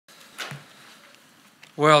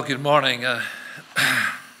Well, good morning.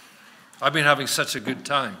 I've been having such a good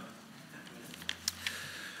time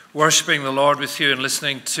worshiping the Lord with you and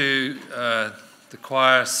listening to the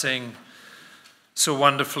choir sing so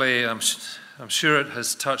wonderfully. I'm sure it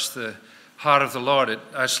has touched the heart of the Lord. It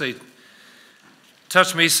actually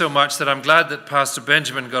touched me so much that I'm glad that Pastor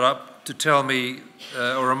Benjamin got up to tell me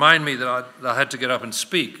or remind me that I had to get up and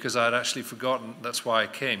speak, because I had actually forgotten. That's why I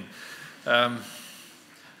came.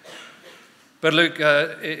 But look,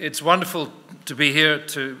 it's wonderful to be here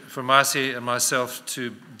for Marcy and myself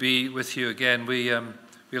to be with you again. We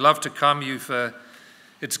love to come.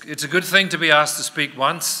 It's a good thing to be asked to speak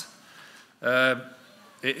once.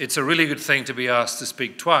 It's a really good thing to be asked to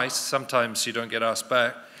speak twice. Sometimes you don't get asked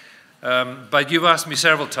back. But you've asked me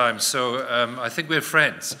several times, so I think we're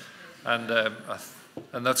friends, and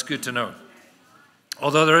that's good to know.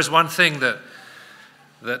 Although there is one thing that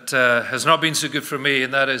has not been so good for me,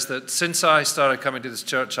 and that is that since I started coming to this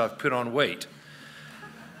church, I've put on weight.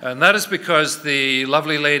 And that is because the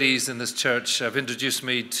lovely ladies in this church have introduced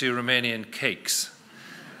me to Romanian cakes.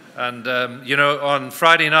 And, on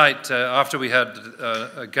Friday night, after we had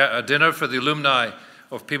a dinner for the alumni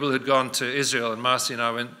of people who'd gone to Israel, and Marcy and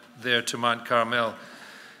I went there to Mount Carmel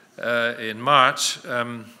in March,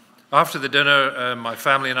 after the dinner, my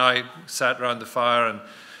family and I sat around the fire and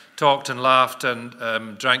talked and laughed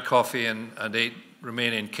and drank coffee and ate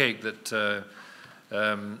Romanian cake that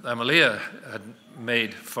Amalia had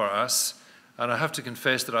made for us. And I have to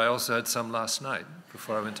confess that I also had some last night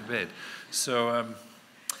before I went to bed. So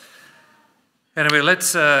anyway,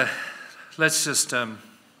 let's just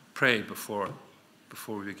pray before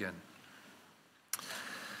we begin.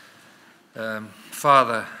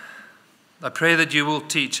 Father, I pray that you will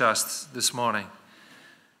teach us this morning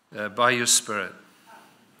by your Spirit.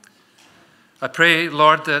 I pray,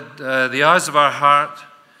 Lord, that the eyes of our heart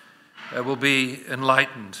will be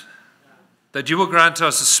enlightened, that you will grant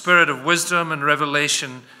us a spirit of wisdom and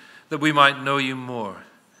revelation that we might know you more.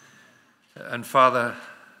 And Father,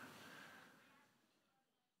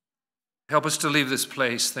 help us to leave this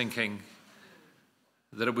place thinking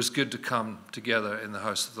that it was good to come together in the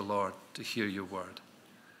house of the Lord to hear your word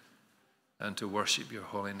and to worship your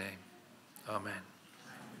holy name. Amen.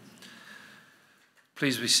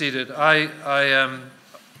 Please be seated. I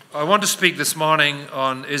want to speak this morning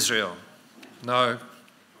on Israel. Now,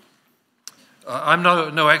 I'm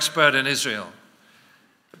no expert in Israel,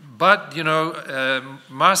 but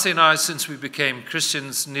Marcy and I, since we became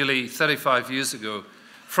Christians nearly 35 years ago,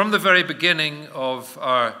 from the very beginning of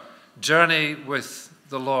our journey with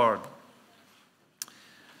the Lord,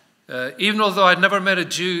 even although I'd never met a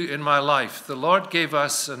Jew in my life, the Lord gave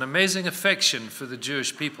us an amazing affection for the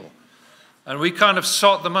Jewish people. And we kind of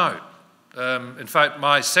sought them out. In fact,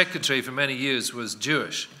 my secretary for many years was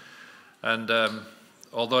Jewish. And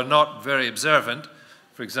although not very observant,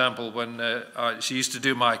 for example, when she used to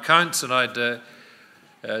do my accounts, and I'd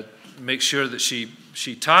make sure that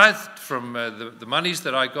she tithed from the monies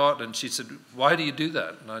that I got, and she said, "Why do you do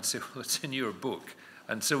that?" And I'd say, "Well, it's in your book."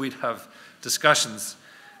 And so we'd have discussions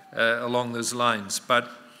along those lines. But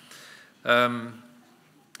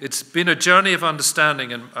it's been a journey of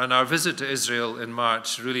understanding, and our visit to Israel in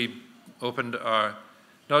March really opened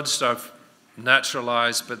not just our natural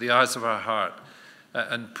eyes, but the eyes of our heart,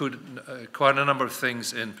 and put quite a number of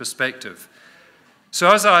things in perspective.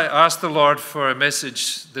 So as I asked the Lord for a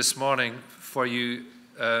message this morning for you,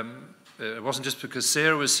 it wasn't just because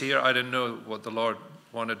Sarah was here. I didn't know what the Lord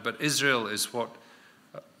wanted, but Israel is what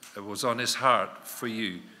was on his heart for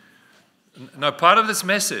you. Now, part of this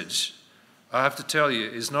message, I have to tell you,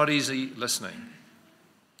 is not easy listening.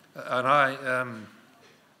 And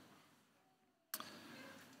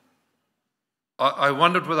I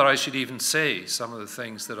wondered whether I should even say some of the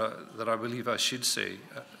things that I believe I should say.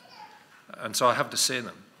 And so I have to say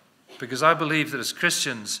them. Because I believe that as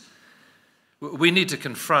Christians, we need to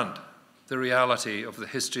confront the reality of the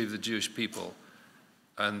history of the Jewish people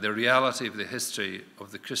and the reality of the history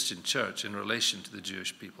of the Christian church in relation to the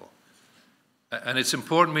Jewish people. And it's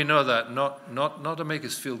important we know that, not to make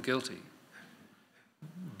us feel guilty,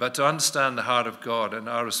 but to understand the heart of God and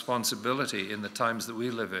our responsibility in the times that we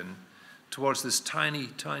live in towards this tiny,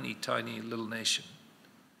 tiny, tiny little nation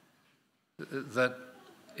that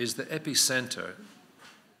is the epicenter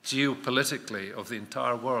geopolitically of the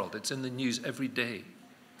entire world. It's in the news every day.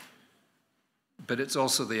 But it's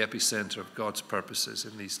also the epicenter of God's purposes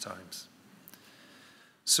in these times.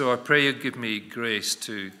 So I pray you give me grace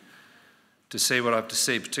to say what I have to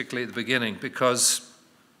say, particularly at the beginning, because,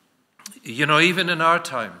 even in our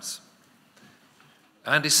times,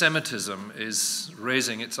 anti-Semitism is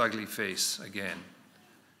raising its ugly face again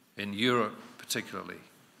in Europe, particularly.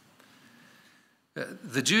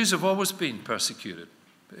 The Jews have always been persecuted.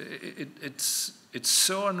 It's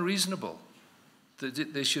so unreasonable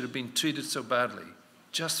that they should have been treated so badly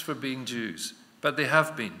just for being Jews. But they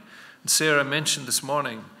have been. And Sarah mentioned this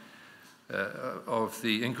morning of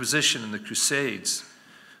the Inquisition and the Crusades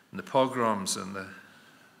and the pogroms and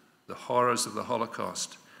the horrors of the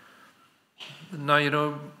Holocaust. Now, you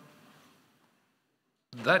know,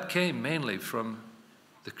 that came mainly from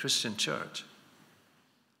the Christian church.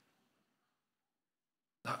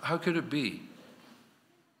 How could it be?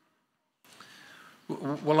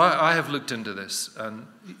 Well, I have looked into this, and,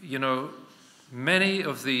 you know, many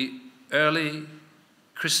of the early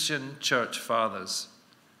Christian church fathers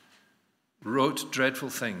wrote dreadful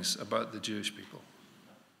things about the Jewish people.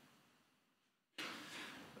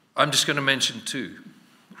 I'm just going to mention two.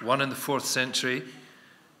 One in the 4th century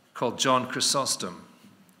called John Chrysostom,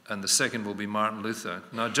 and the second will be Martin Luther.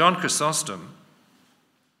 Now, John Chrysostom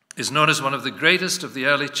is known as one of the greatest of the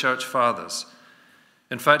early church fathers.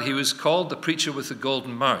 In fact, he was called the preacher with the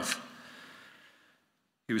golden mouth.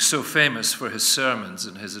 He was so famous for his sermons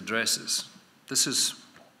and his addresses. This is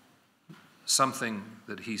something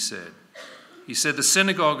that he said. He said, "The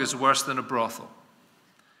synagogue is worse than a brothel.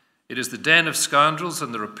 It is the den of scoundrels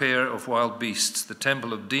and the repair of wild beasts, the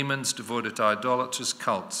temple of demons devoted to idolatrous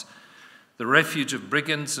cults, the refuge of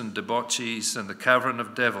brigands and debauchees, and the cavern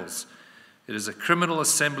of devils. It is a criminal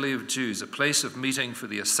assembly of Jews, a place of meeting for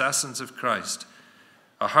the assassins of Christ,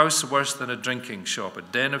 a house worse than a drinking shop, a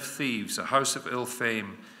den of thieves, a house of ill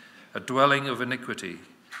fame, a dwelling of iniquity,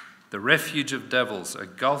 the refuge of devils, a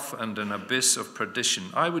gulf and an abyss of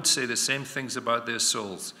perdition." I would say the same things about their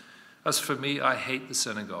souls. As for me, I hate the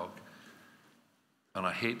synagogue, and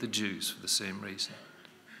I hate the Jews for the same reason.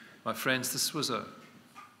 My friends, this was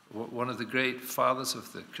one of the great fathers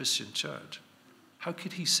of the Christian church. How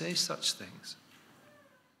could he say such things?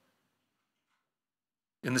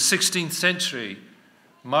 In the 16th century,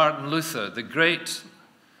 Martin Luther, the great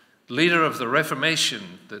leader of the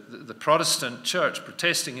Reformation, the Protestant church,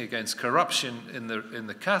 protesting against corruption in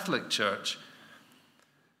the Catholic Church,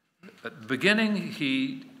 at the beginning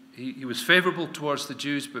he was favorable towards the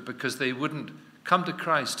Jews, but because they wouldn't come to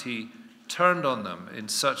Christ, he turned on them in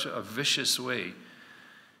such a vicious way.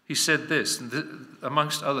 He said this,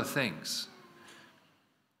 amongst other things.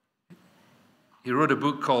 He wrote a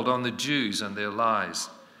book called On the Jews and Their Lies.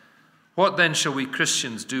 "What then shall we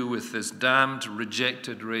Christians do with this damned,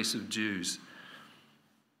 rejected race of Jews?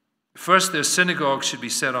 First, their synagogues should be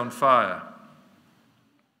set on fire,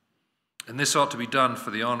 and this ought to be done for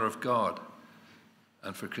the honor of God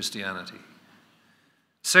and for Christianity.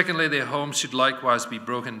 Secondly, their homes should likewise be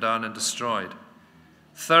broken down and destroyed.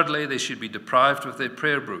 Thirdly, they should be deprived of their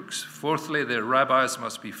prayer books. Fourthly, their rabbis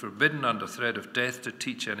must be forbidden under threat of death to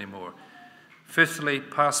teach anymore. Fifthly,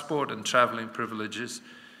 passport and traveling privileges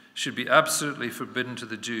should be absolutely forbidden to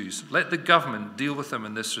the Jews. Let the government deal with them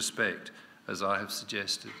in this respect, as I have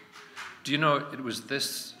suggested." Do you know, it was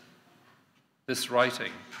these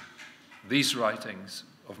writings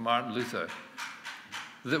of Martin Luther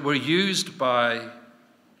that were used by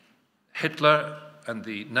Hitler and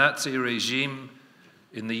the Nazi regime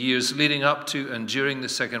in the years leading up to and during the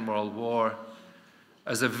Second World War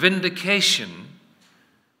as a vindication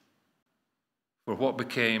for what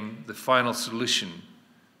became the final solution,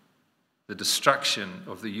 the destruction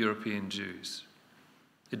of the European Jews.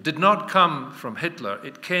 It did not come from Hitler.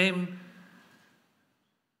 It came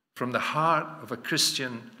from the heart of a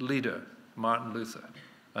Christian leader, Martin Luther,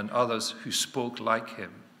 and others who spoke like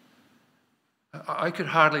him. I could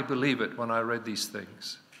hardly believe it when I read these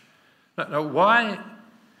things. Now, why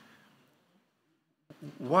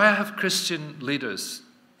have Christian leaders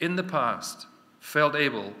in the past felt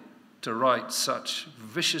able to write such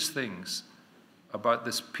vicious things about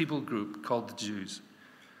this people group called the Jews?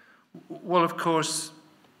 Well, of course,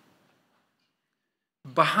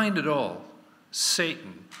 behind it all,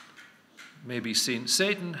 Satan may be seen.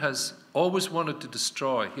 Satan has always wanted to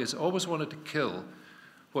destroy. He has always wanted to kill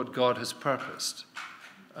what God has purposed.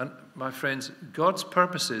 And my friends, God's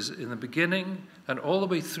purposes in the beginning and all the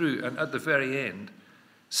way through and at the very end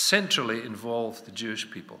centrally involve the Jewish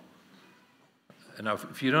people. And now,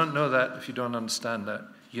 if you don't know that, if you don't understand that,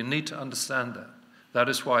 you need to understand that. That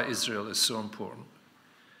is why Israel is so important.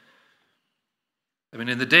 I mean,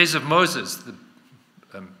 in the days of Moses, the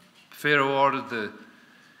Pharaoh ordered the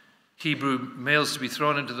Hebrew males to be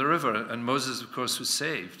thrown into the river, and Moses, of course, was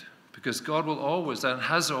saved, because God will always and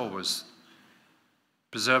has always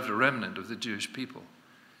preserved a remnant of the Jewish people.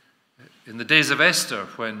 In the days of Esther,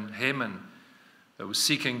 when Haman was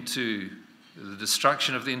seeking the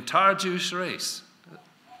destruction of the entire Jewish race,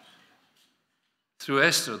 Through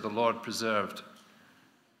Esther, the Lord preserved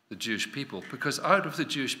the Jewish people, because out of the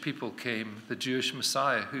Jewish people came the Jewish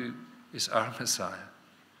Messiah, who is our Messiah.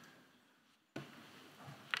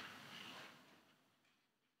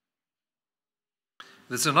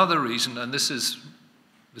 There's another reason, and this is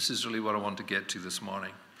really what I want to get to this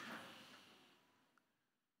morning,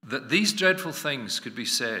 that these dreadful things could be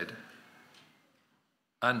said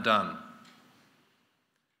and done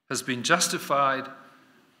has been justified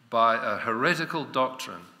by a heretical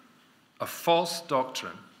doctrine, a false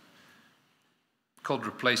doctrine called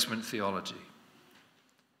replacement theology.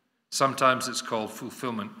 Sometimes it's called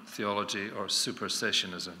fulfillment theology or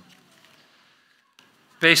supersessionism.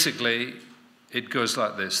 Basically, it goes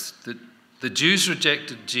like this. The Jews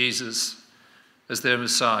rejected Jesus as their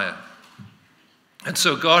Messiah. And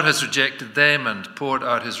so God has rejected them and poured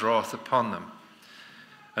out his wrath upon them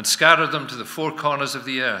and scattered them to the four corners of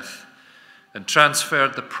the earth and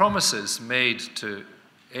transferred the promises made to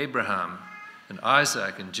Abraham and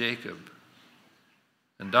Isaac and Jacob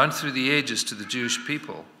and down through the ages to the Jewish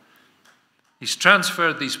people. He's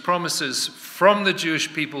transferred these promises from the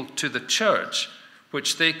Jewish people to the church,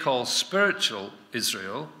 which they call spiritual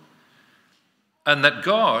Israel, and that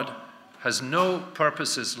God has no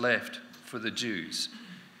purposes left for the Jews.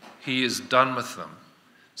 He is done with them.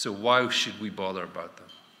 So why should we bother about them?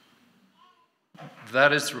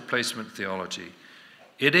 That is replacement theology.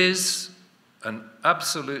 It is an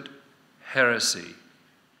absolute heresy.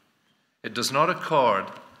 It does not accord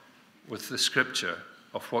with the scripture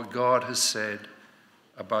of what God has said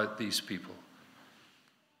about these people.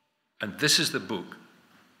 And this is the book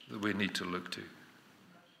that we need to look to.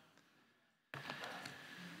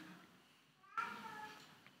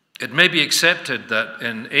 It may be accepted that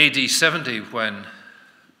in AD 70, when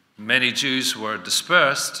many Jews were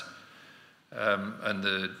dispersed and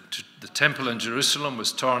the temple in Jerusalem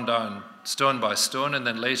was torn down stone by stone, and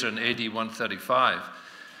then later in AD 135,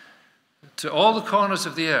 to all the corners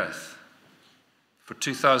of the earth for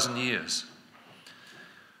 2,000 years.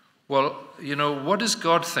 Well, you know, what does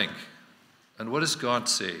God think? And what does God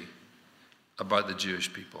say about the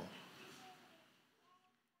Jewish people?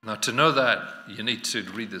 Now, to know that, you need to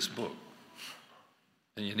read this book.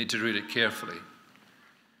 And you need to read it carefully.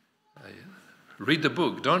 Read the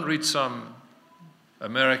book. Don't read some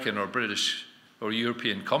American or British or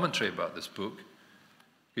European commentary about this book,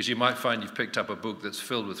 because you might find you've picked up a book that's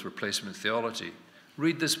filled with replacement theology.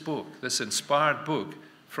 Read this book, this inspired book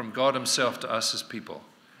from God himself to us as people.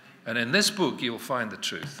 And in this book, you'll find the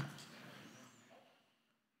truth.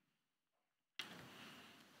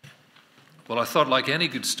 Well, I thought, like any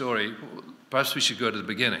good story, perhaps we should go to the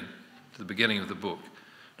beginning of the book.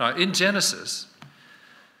 Now, in Genesis,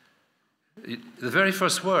 the very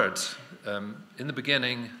first words, in the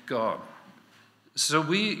beginning, God. So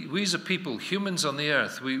we as a people, humans on the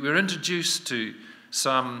earth, we're introduced to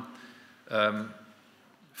some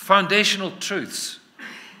foundational truths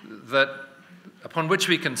that upon which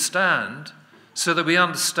we can stand so that we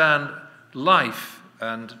understand life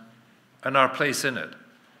and our place in it.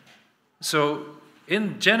 So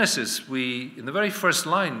in Genesis, in the very first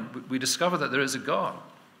line, we discover that there is a God.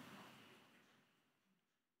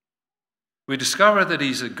 We discover that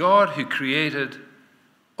he's a God who created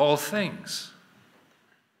all things.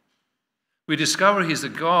 We discover he's a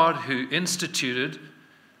God who instituted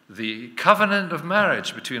the covenant of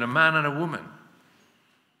marriage between a man and a woman.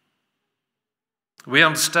 We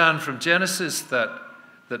understand from Genesis that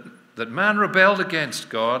man rebelled against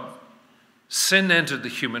God, sin entered the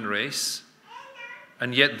human race,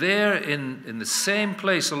 and yet there in the same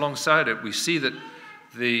place alongside it, we see that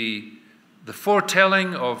the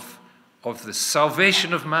foretelling of the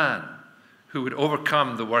salvation of man who would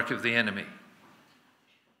overcome the work of the enemy.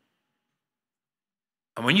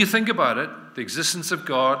 And when you think about it, the existence of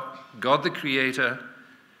God, God the Creator,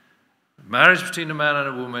 marriage between a man and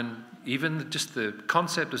a woman, even just the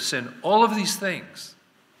concept of sin, all of these things,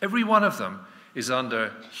 every one of them is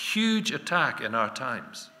under huge attack in our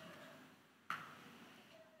times.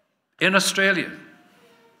 In Australia,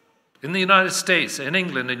 in the United States, in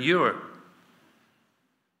England, in Europe.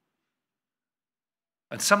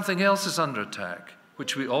 And something else is under attack,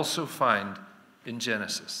 which we also find in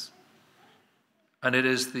Genesis. And it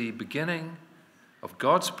is the beginning of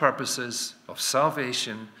God's purposes of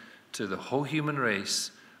salvation to the whole human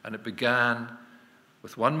race. And it began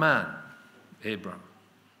with one man, Abram.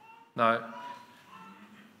 Now,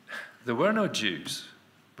 there were no Jews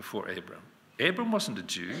before Abram. Abram wasn't a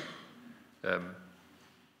Jew.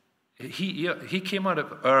 He came out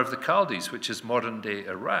of Ur of the Chaldees, which is modern-day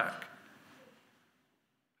Iraq.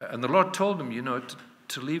 And the Lord told him,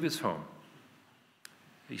 to leave his home.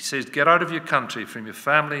 He says, get out of your country, from your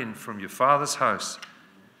family and from your father's house,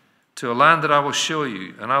 to a land that I will show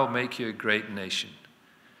you, and I will make you a great nation.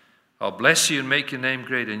 I'll bless you and make your name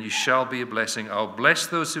great, and you shall be a blessing. I'll bless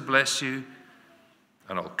those who bless you,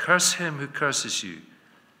 and I'll curse him who curses you.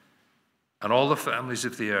 And all the families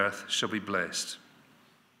of the earth shall be blessed.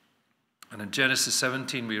 And in Genesis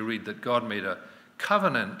 17, we read that God made a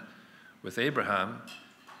covenant with Abraham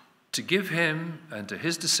to give him and to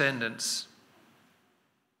his descendants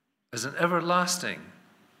as an everlasting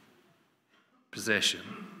possession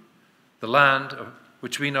the land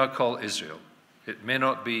which we now call Israel. It may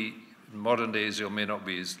not be, modern day Israel may not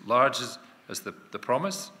be as large as the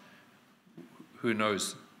promise. Who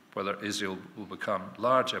knows whether Israel will become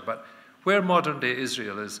larger. But where modern day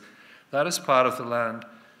Israel is, that is part of the land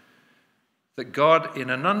that God, in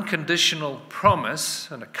an unconditional promise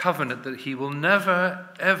and a covenant that he will never,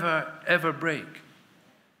 ever, ever break,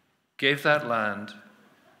 gave that land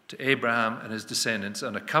to Abraham and his descendants,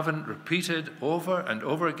 and a covenant repeated over and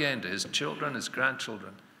over again to his children, his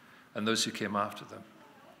grandchildren, and those who came after them.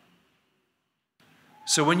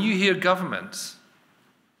 So when you hear governments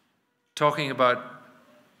talking about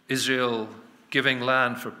Israel giving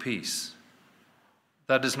land for peace,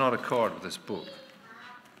 that does not accord with this book.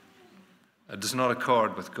 It does not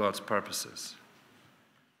accord with God's purposes.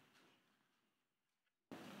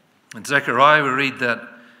 In Zechariah, we read that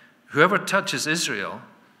whoever touches Israel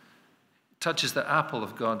touches the apple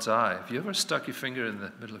of God's eye. Have you ever stuck your finger in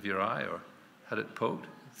the middle of your eye or had it poked?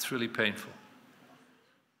 It's really painful.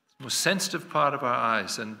 It's the most sensitive part of our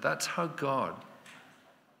eyes, and that's how God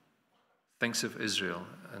thinks of Israel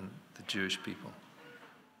and the Jewish people.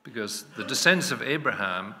 Because the descendants of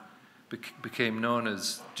Abraham became known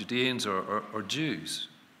as Judeans or Jews.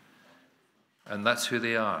 And that's who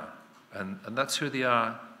they are. And that's who they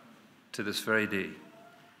are to this very day.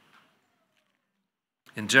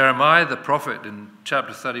 In Jeremiah, the prophet, in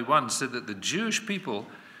chapter 31, said that the Jewish people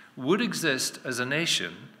would exist as a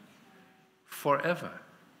nation forever.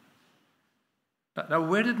 Now,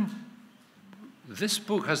 where did this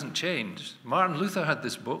book hasn't changed? Martin Luther had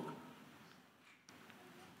this book.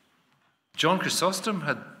 John Chrysostom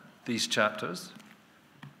had these chapters.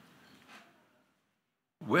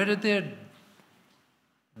 Where did their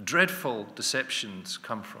dreadful deceptions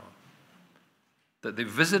come from? That they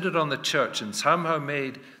visited on the church and somehow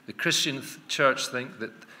made the Christian church think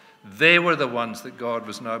that they were the ones that God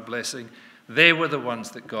was now blessing. They were the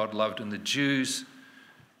ones that God loved. And the Jews,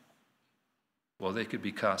 well, they could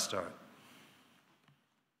be cast out.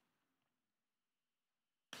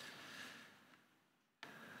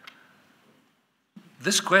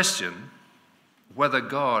 This question, whether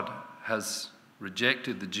God has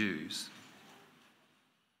rejected the Jews,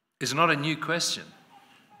 is not a new question.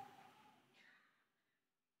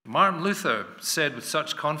 Martin Luther said with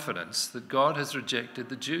such confidence that God has rejected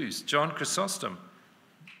the Jews. John Chrysostom,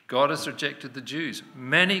 God has rejected the Jews.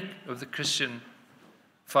 Many of the Christian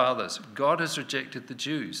fathers, God has rejected the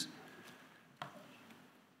Jews.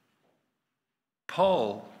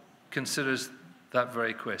 Paul considers that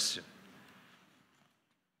very question.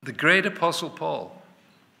 The great apostle Paul,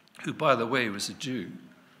 who, by the way, was a Jew,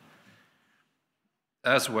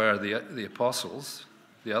 as were the apostles,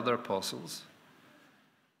 the other apostles,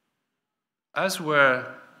 as were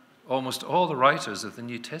almost all the writers of the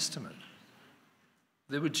New Testament.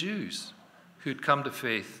 They were Jews who'd come to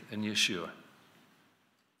faith in Yeshua.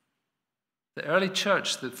 The early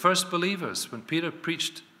church, the first believers, when Peter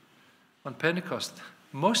preached on Pentecost,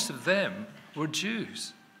 most of them were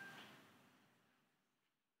Jews.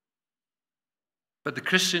 But the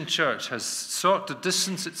Christian church has sought to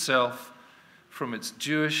distance itself from its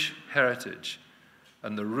Jewish heritage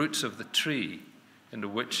and the roots of the tree into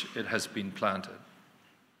which it has been planted.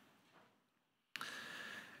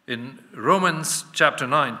 In Romans chapter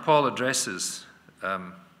 9, Paul addresses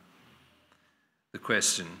the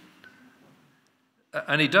question.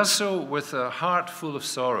 And he does so with a heart full of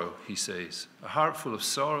sorrow, he says. A heart full of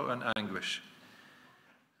sorrow and anguish.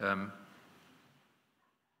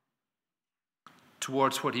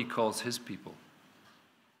 Towards what he calls his people.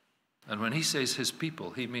 And when he says his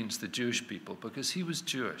people, he means the Jewish people, because he was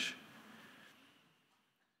Jewish.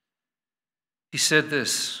 He said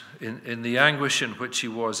this in the anguish in which he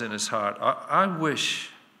was in his heart. I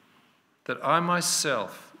wish that I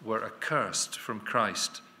myself were accursed from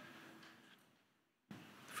Christ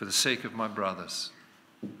for the sake of my brothers.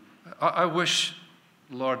 I wish,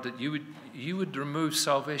 Lord, that you would remove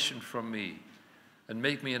salvation from me and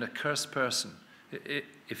make me an accursed person.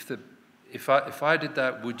 If I did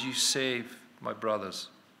that, would you save my brothers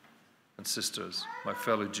and sisters, my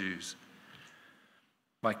fellow Jews?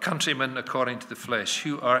 my countrymen according to the flesh,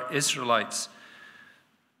 who are Israelites,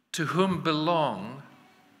 to whom belong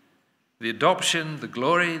the adoption, the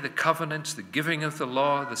glory, the covenants, the giving of the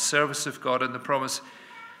law, the service of God, and the promise.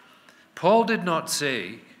 Paul did not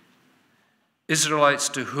say Israelites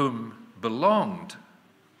to whom belonged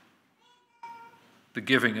the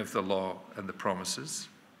giving of the law and the promises.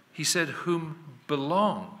 He said whom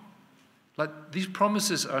belong. Like these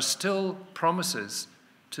promises are still promises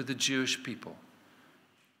to the Jewish people.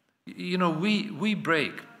 You know, we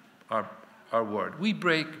break our word. We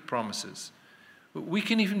break promises. We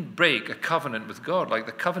can even break a covenant with God, like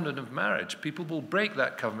the covenant of marriage. People will break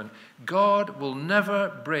that covenant. God will never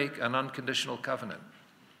break an unconditional covenant.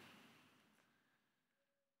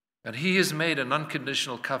 And he has made an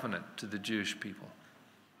unconditional covenant to the Jewish people.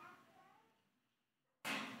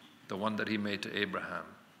 The one that he made to Abraham.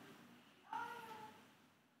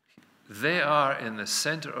 They are in the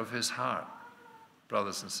center of his heart,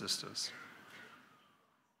 brothers and sisters.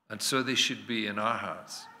 And so they should be in our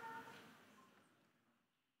hearts.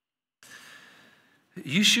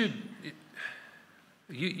 You should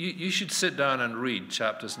sit down and read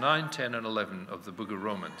chapters 9, 10, and 11 of the book of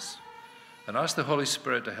Romans and ask the Holy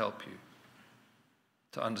Spirit to help you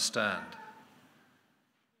to understand.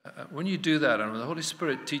 When you do that, and when the Holy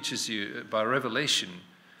Spirit teaches you by revelation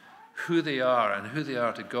who they are and who they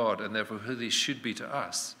are to God, and therefore who they should be to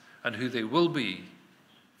us, and who they will be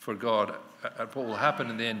for God, and what will happen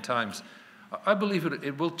in the end times, I believe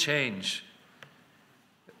it will change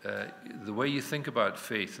the way you think about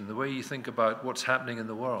faith and the way you think about what's happening in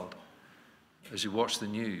the world as you watch the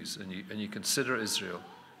news and you consider Israel.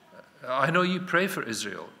 I know you pray for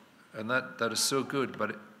Israel, and that is so good,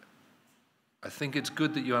 but I think it's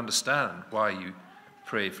good that you understand why you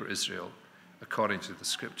pray for Israel according to the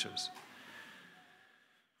Scriptures.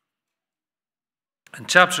 In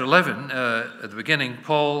chapter 11, at the beginning,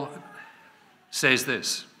 Paul says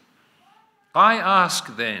this, I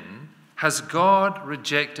ask then, has God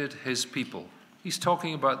rejected his people? He's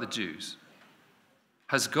talking about the Jews.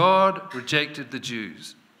 Has God rejected the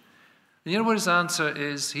Jews? And you know what his answer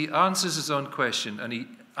is? He answers his own question, and he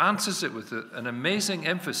answers it with an amazing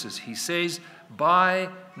emphasis. He says, by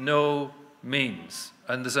no means.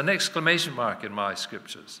 And there's an exclamation mark in my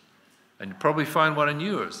scriptures. And you probably find one in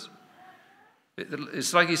yours.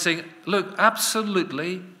 It's like he's saying, look,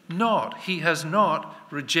 absolutely not. He has not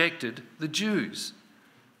rejected the Jews.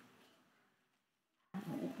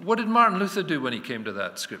 What did Martin Luther do when he came to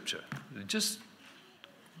that scripture? Did he just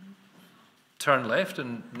turn left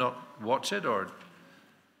and not watch it? Or,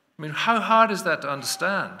 I mean, how hard is that to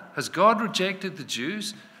understand? Has God rejected the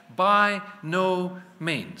Jews? By no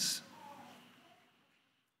means.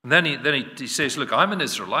 And then he says, look, I'm an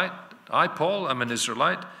Israelite. I, Paul, am an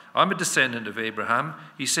Israelite. I'm a descendant of Abraham.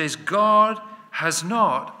 He says, God has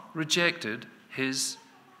not rejected his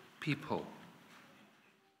people.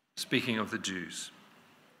 Speaking of the Jews.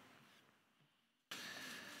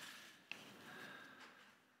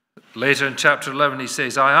 Later in chapter 11, he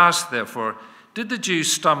says, I ask, therefore, did the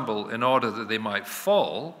Jews stumble in order that they might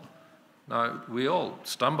fall? Now, we all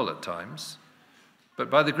stumble at times, but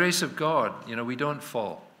by the grace of God, we don't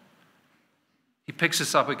fall. He picks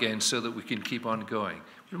us up again so that we can keep on going.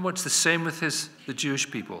 And what's the same with the Jewish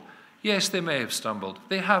people? Yes, they may have stumbled.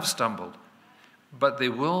 They have stumbled, but they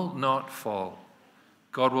will not fall.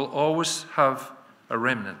 God will always have a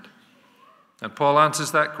remnant. And Paul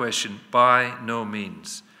answers that question, by no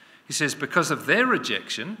means. He says, because of their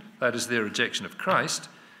rejection, that is their rejection of Christ,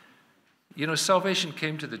 salvation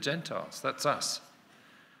came to the Gentiles. That's us.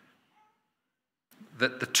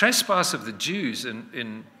 That the trespass of the Jews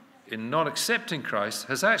in not accepting Christ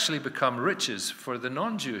has actually become riches for the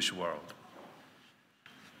non-Jewish world.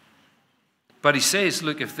 But he says,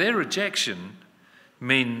 look, if their rejection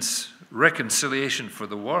means reconciliation for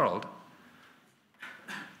the world,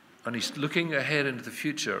 and he's looking ahead into the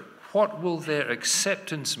future, what will their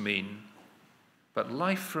acceptance mean but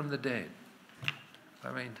life from the dead?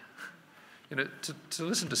 I mean, to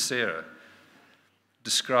listen to Sarah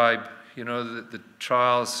describe, the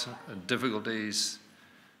trials and difficulties,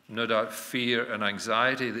 no doubt fear and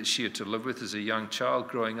anxiety that she had to live with as a young child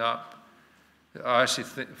growing up. I actually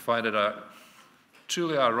find it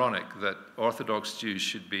truly ironic that Orthodox Jews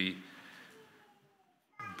should be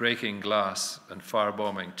breaking glass and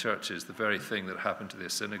firebombing churches, the very thing that happened to their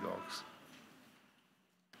synagogues.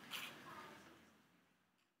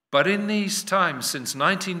 But in these times, since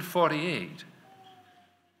 1948,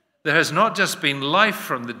 there has not just been life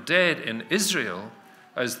from the dead in Israel,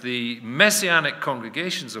 as the messianic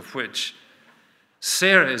congregations of which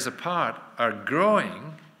Sarah is a part are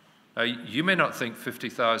growing. Now, you may not think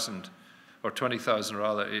 50,000 or 20,000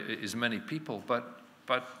 rather, is many people.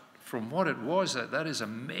 But from what it was, that is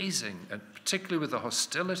amazing, and particularly with the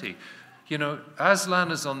hostility. You know,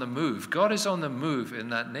 Aslan is on the move. God is on the move in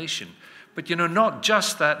that nation. But, you know, not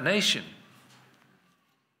just that nation.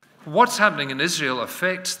 What's happening in Israel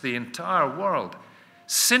affects the entire world.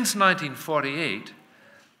 Since 1948,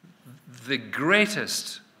 the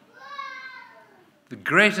greatest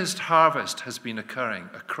harvest has been occurring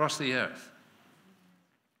across the earth.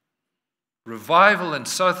 Revival in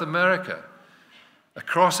South America,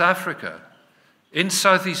 across Africa, in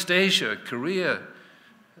Southeast Asia, Korea,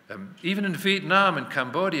 even in Vietnam and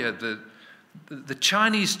Cambodia. The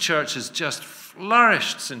Chinese church has just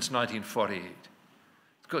flourished since 1948.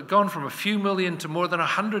 It's gone from a few million to more than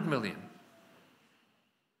 100 million.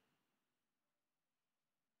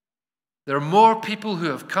 There are more people who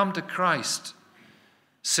have come to Christ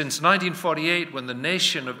since 1948, when the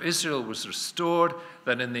nation of Israel was restored,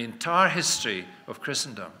 than in the entire history of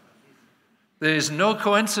Christendom. There is no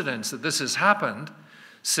coincidence that this has happened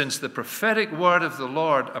since the prophetic word of the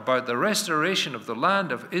Lord about the restoration of the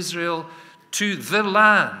land of Israel to the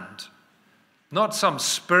land. Not some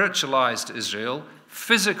spiritualized Israel,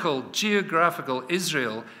 physical, geographical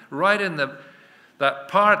Israel, right in that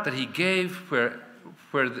part that he gave where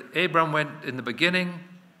Abram went in the beginning.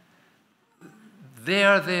 They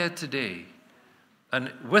are there today.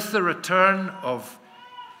 And with the return of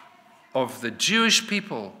the Jewish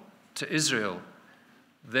people to Israel,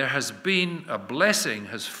 there has been a blessing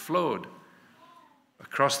has flowed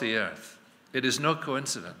across the earth. It is no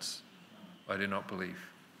coincidence, I do not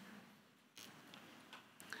believe.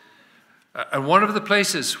 And one of the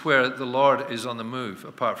places where the Lord is on the move,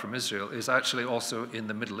 apart from Israel, is actually also in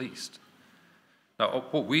the Middle East. Now,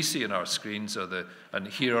 what we see on our screens and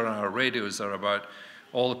hear on our radios are about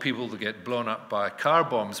all the people that get blown up by car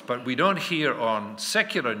bombs, but we don't hear on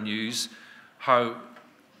secular news how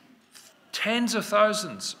tens of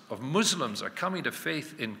thousands of Muslims are coming to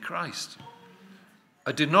faith in Christ.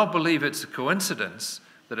 I do not believe it's a coincidence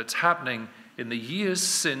that it's happening in the years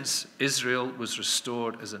since Israel was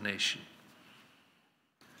restored as a nation.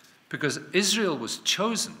 Because Israel was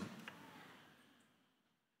chosen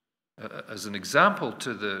as an example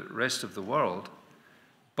to the rest of the world,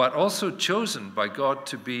 but also chosen by God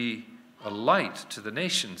to be a light to the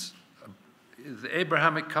nations. The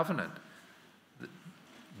Abrahamic covenant,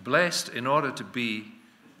 blessed in order to be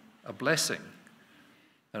a blessing.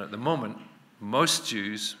 And at the moment, most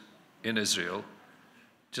Jews in Israel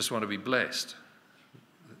just want to be blessed.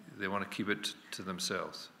 They want to keep it to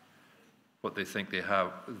themselves, what they think they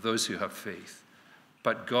have, those who have faith.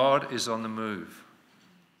 But God is on the move.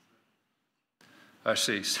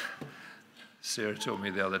 Actually, Sarah told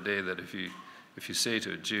me the other day that if you say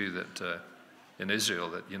to a Jew that in Israel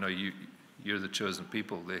that, you know, you're the chosen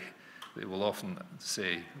people, they will often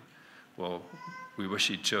say, well, we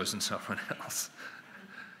wish you'd chosen someone else.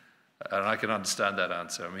 And I can understand that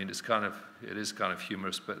answer. I mean, it is kind of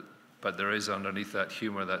humorous, but there is underneath that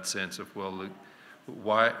humor that sense of, well, look,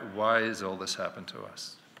 why has all this happened to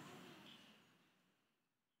us?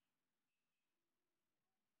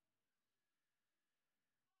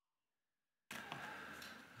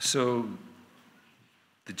 So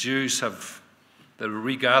the Jews the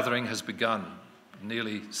regathering has begun,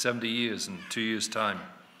 nearly 70 years in 2 years' time.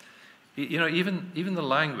 You know, even the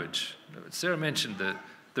language. Sarah mentioned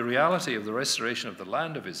the reality of the restoration of the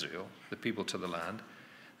land of Israel, the people to the land.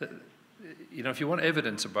 You know, if you want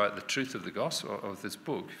evidence about the truth of the gospel of this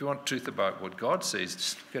book, if you want truth about what God says,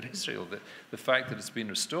 just look at Israel, the fact that it's been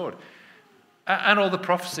restored, and all the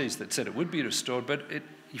prophecies that said it would be restored. But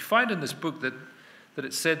you find in this book that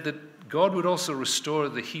it said that God would also restore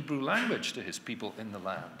the Hebrew language to his people in the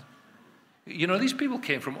land. You know, these people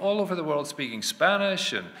came from all over the world speaking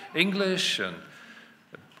Spanish and English and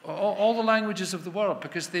all the languages of the world,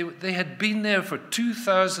 because they had been there for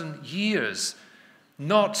 2,000 years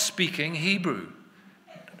not speaking Hebrew.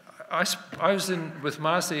 I was with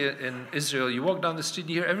Marcy in Israel. You walk down the street and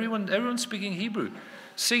you hear everyone speaking Hebrew,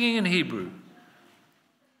 singing in Hebrew.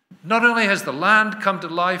 Not only has the land come to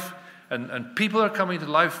life and people are coming to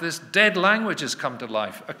life, this dead language has come to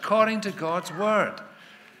life according to God's word.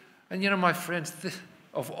 And you know, my friends,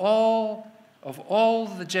 of all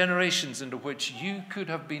the generations into which you could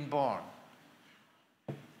have been born,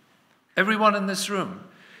 everyone in this room,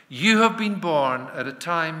 you have been born at a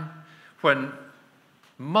time when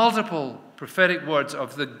multiple prophetic words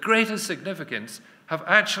of the greatest significance have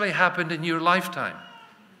actually happened in your lifetime.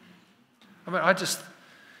 I mean,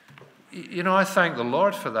 I thank the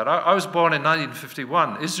Lord for that. I was born in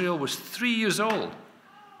 1951. Israel was 3 years old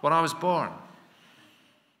when I was born.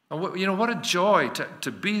 And what a joy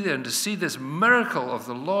to be there and to see this miracle of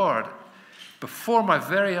the Lord before my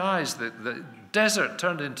very eyes. The desert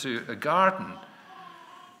turned into a garden.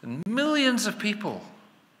 And millions of people.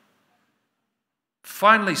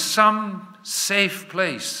 Finally, some safe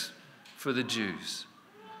place for the Jews.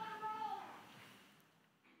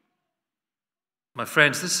 My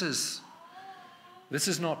friends, this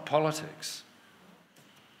is not politics.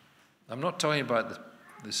 I'm not talking about the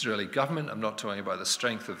Israeli government. I'm not talking about the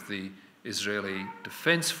strength of the Israeli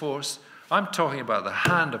Defense Force. I'm talking about the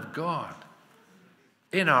hand of God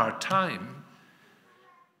in our time,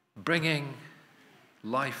 bringing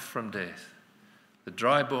life from death. The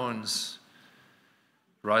dry bones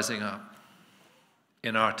rising up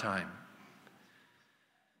in our time.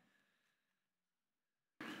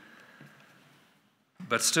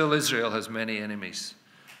 But still, Israel has many enemies.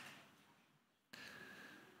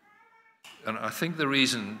 And I think the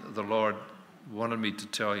reason the Lord wanted me to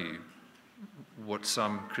tell you what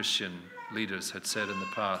some Christian leaders had said in the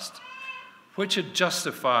past, which had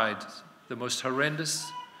justified the most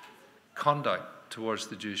horrendous conduct towards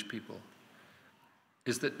the Jewish people,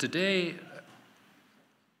 is that today,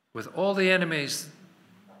 with all the enemies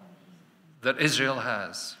that Israel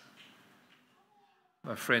has,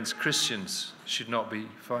 my friends, Christians should not be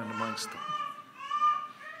found amongst them.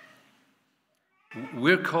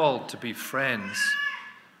 We're called to be friends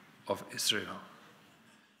of Israel,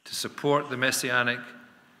 to support the Messianic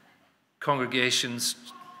congregations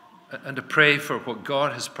and to pray for what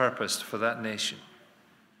God has purposed for that nation.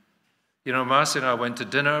 You know, Marcy and I went to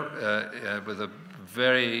dinner with a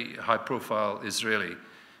very high-profile Israeli,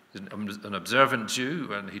 an observant Jew,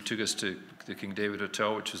 and he took us to the King David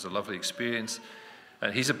Hotel, which was a lovely experience.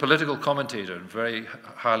 And he's a political commentator and very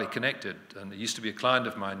highly connected, and he used to be a client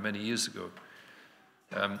of mine many years ago.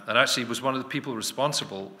 And actually was one of the people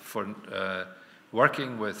responsible for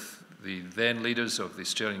working with the then leaders of the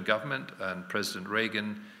Australian government and President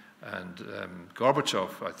Reagan and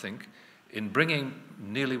Gorbachev, I think, in bringing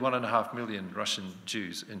nearly 1.5 million Russian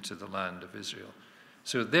Jews into the land of Israel.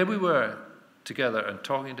 So there we were together and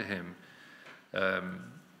talking to him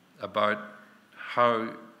about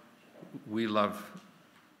how we love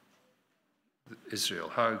Israel,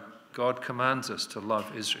 how God commands us to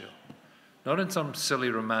love Israel. Not in some silly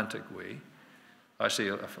romantic way.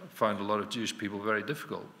 Actually, I find a lot of Jewish people very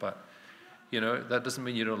difficult, but, that doesn't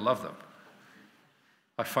mean you don't love them.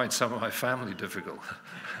 I find some of my family difficult,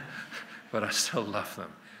 but I still love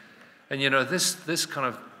them. And, this kind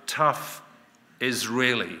of tough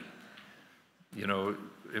Israeli, you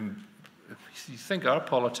think our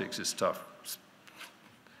politics is tough.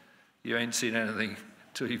 You ain't seen anything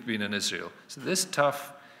till you've been in Israel. So this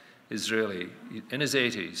tough Israeli, in his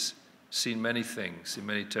 80s, seen many things, seen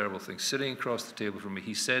many terrible things. Sitting across the table from me,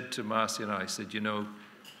 he said to Marcy and I, he said,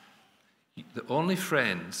 the only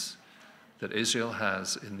friends that Israel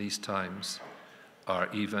has in these times are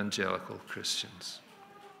evangelical Christians.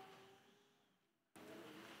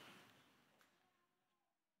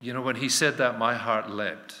 When he said that, my heart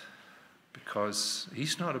leapt, because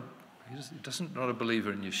he's not a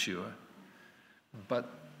believer in Yeshua,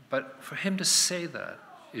 but for him to say that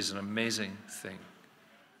is an amazing thing.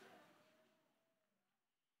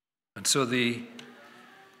 And so the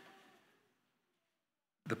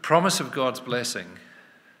promise of God's blessing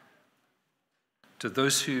to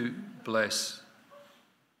those who bless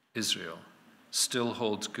Israel still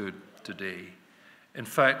holds good today. In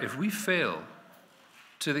fact, if we fail,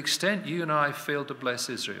 to the extent you and I fail to bless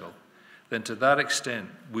Israel, then to that extent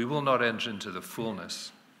we will not enter into the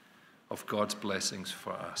fullness of God's blessings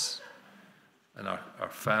for us and our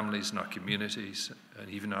families and our communities and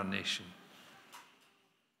even our nation.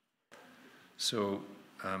 So,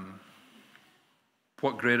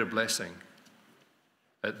 what greater blessing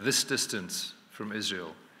at this distance from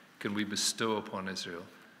Israel can we bestow upon Israel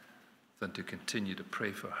than to continue to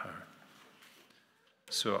pray for her?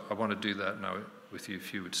 So I want to do that now with you,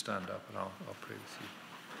 if you would stand up, and I'll pray with you.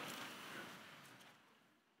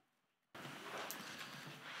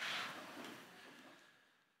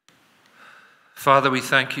 Father, we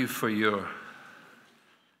thank you for your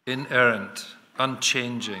inerrant,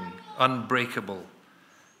 unchanging, unbreakable,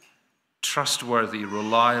 trustworthy,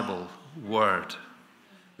 reliable word,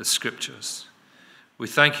 the Scriptures. We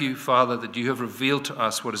thank you, Father, that you have revealed to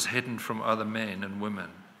us what is hidden from other men and women.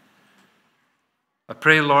 I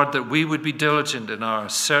pray, Lord, that we would be diligent in our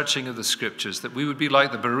searching of the Scriptures, that we would be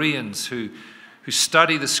like the Bereans who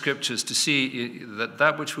study the Scriptures to see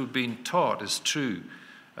that which we've been taught is true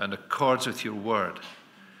and accords with your word.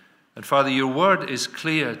 And Father, your word is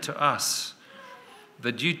clear to us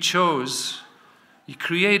that you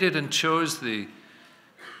created and chose the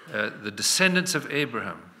the descendants of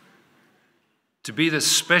Abraham, to be the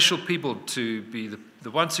special people, to be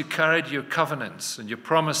the ones who carried your covenants and your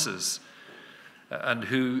promises, and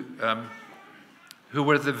who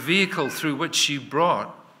were the vehicle through which you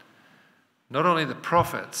brought not only the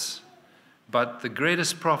prophets, but the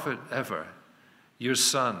greatest prophet ever, your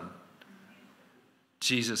Son,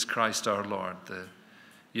 Jesus Christ our Lord, the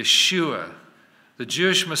Yeshua, the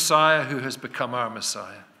Jewish Messiah who has become our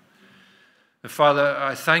Messiah. And Father,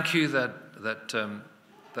 I thank you that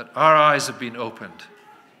our eyes have been opened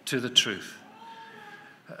to the truth.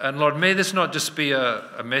 And Lord, may this not just be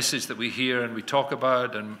a message that we hear and we talk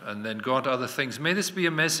about and then go on to other things. May this be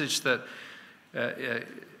a message that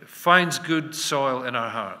finds good soil in our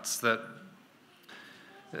hearts, that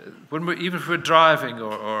even if we're driving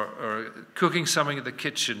or cooking something in the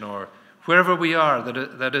kitchen or wherever we are,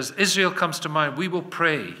 that as Israel comes to mind, we will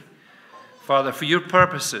pray, Father, for your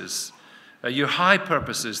purposes, your high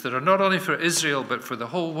purposes that are not only for Israel but for the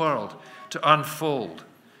whole world to unfold.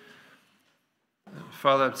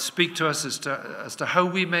 Father, speak to us as to how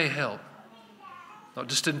we may help, not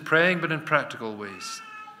just in praying but in practical ways.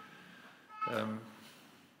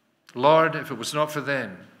 Lord, if it was not for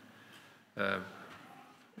them,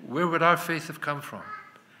 where would our faith have come from?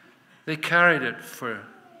 They carried it for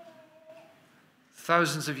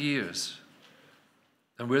thousands of years,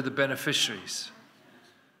 and we're the beneficiaries.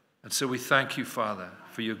 And so we thank you, Father,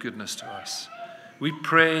 for your goodness to us. We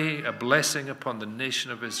pray a blessing upon the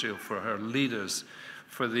nation of Israel, for her leaders,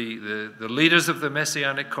 for the leaders of the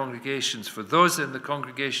Messianic congregations, for those in the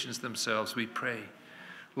congregations themselves. We pray,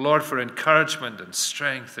 Lord, for encouragement and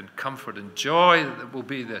strength and comfort and joy that will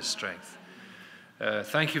be their strength.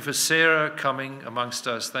 Thank you for Sarah coming amongst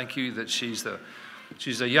us. Thank you that she's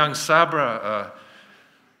a young Sabra,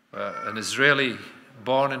 an Israeli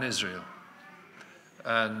born in Israel,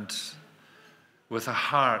 and with a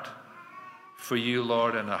heart for you,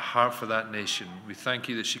 Lord, and a heart for that nation. We thank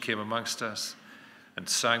you that she came amongst us and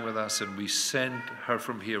sang with us, and we send her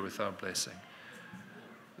from here with our blessing.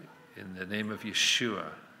 In the name of Yeshua,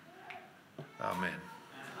 amen.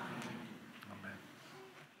 Amen.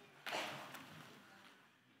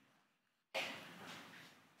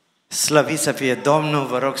 Slăvit să fie Domnul,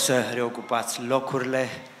 vă rog să reocupați locurile.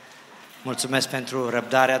 Mulțumesc pentru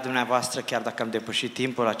răbdarea dumneavoastră, chiar dacă am depășit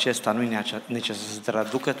timpul acesta, nu e necesar să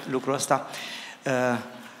traducă lucrul ăsta.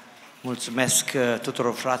 Mulțumesc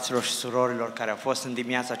tuturor fraților și surorilor care au fost în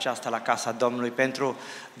dimineața aceasta la casa Domnului pentru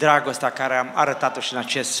dragostea care am arătat-o și în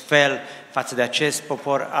acest fel față de acest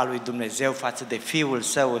popor al lui Dumnezeu, față de Fiul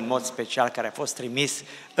Său în mod special care a fost trimis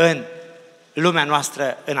în lumea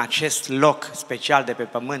noastră, în acest loc special de pe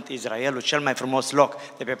pământ, Israelul, cel mai frumos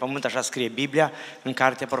loc de pe pământ, așa scrie Biblia în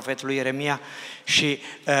cartea profetului Ieremia. Și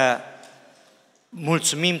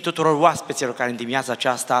mulțumim tuturor oaspeților care în dimineața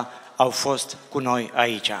aceasta au fost cu noi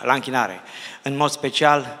aici, la închinare. În mod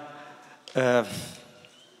special,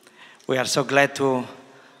 we are so glad to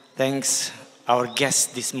thanks our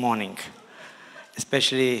guests this morning,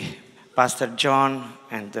 especially Pastor John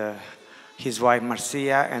and his wife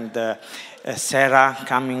Marcia and Sarah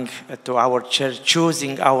coming to our church,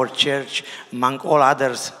 choosing our church among all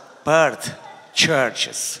others Perth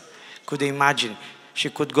churches. Could you imagine? She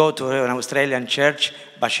could go to an Australian church,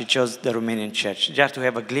 but she chose the Romanian church. Just to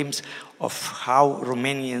have a glimpse of how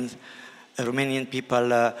Romanian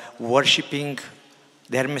people worshiping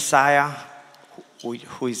their Messiah,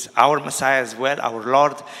 who is our Messiah as well, our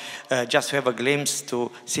Lord. Just to have a glimpse to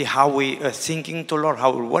see how we are singing to Lord,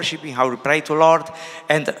 how we're worshiping, how we pray to Lord.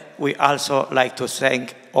 And we also like to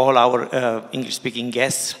thank all our English-speaking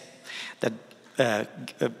guests, the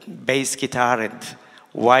bass guitar and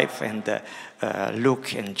wife and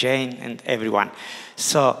Luke and Jane and everyone.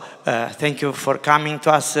 So thank you for coming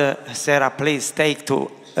to us. Sarah, please take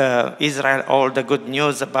to Israel all the good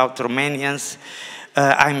news about Romanians.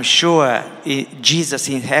 I'm sure Jesus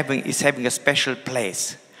in heaven is having a special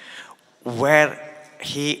place where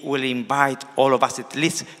he will invite all of us, at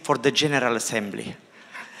least for the General Assembly.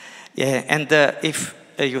 Yeah, and if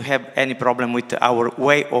you have any problem with our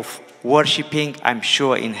way of worshiping, I'm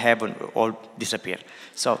sure in heaven will all disappear.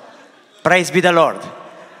 So praise be the Lord.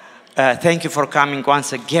 Thank you for coming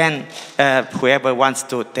once again. Whoever wants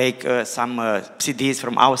to take some CDs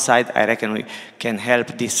from outside, I reckon we can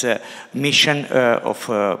help this mission of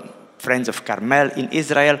Friends of Carmel in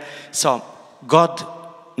Israel. So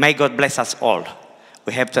may God bless us all.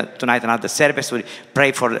 We have tonight another service. We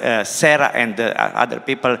pray for Sarah and other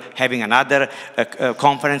people having another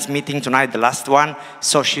conference meeting tonight, the last one.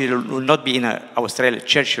 So she will not be in an Australian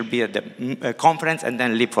church. She'll be at the conference and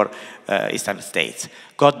then leave for Eastern States.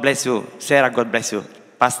 God bless you, Sarah. God bless you,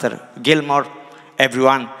 Pastor Gilmour,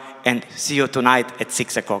 everyone. and see you tonight at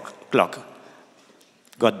 6 o'clock.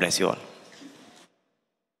 God bless you all.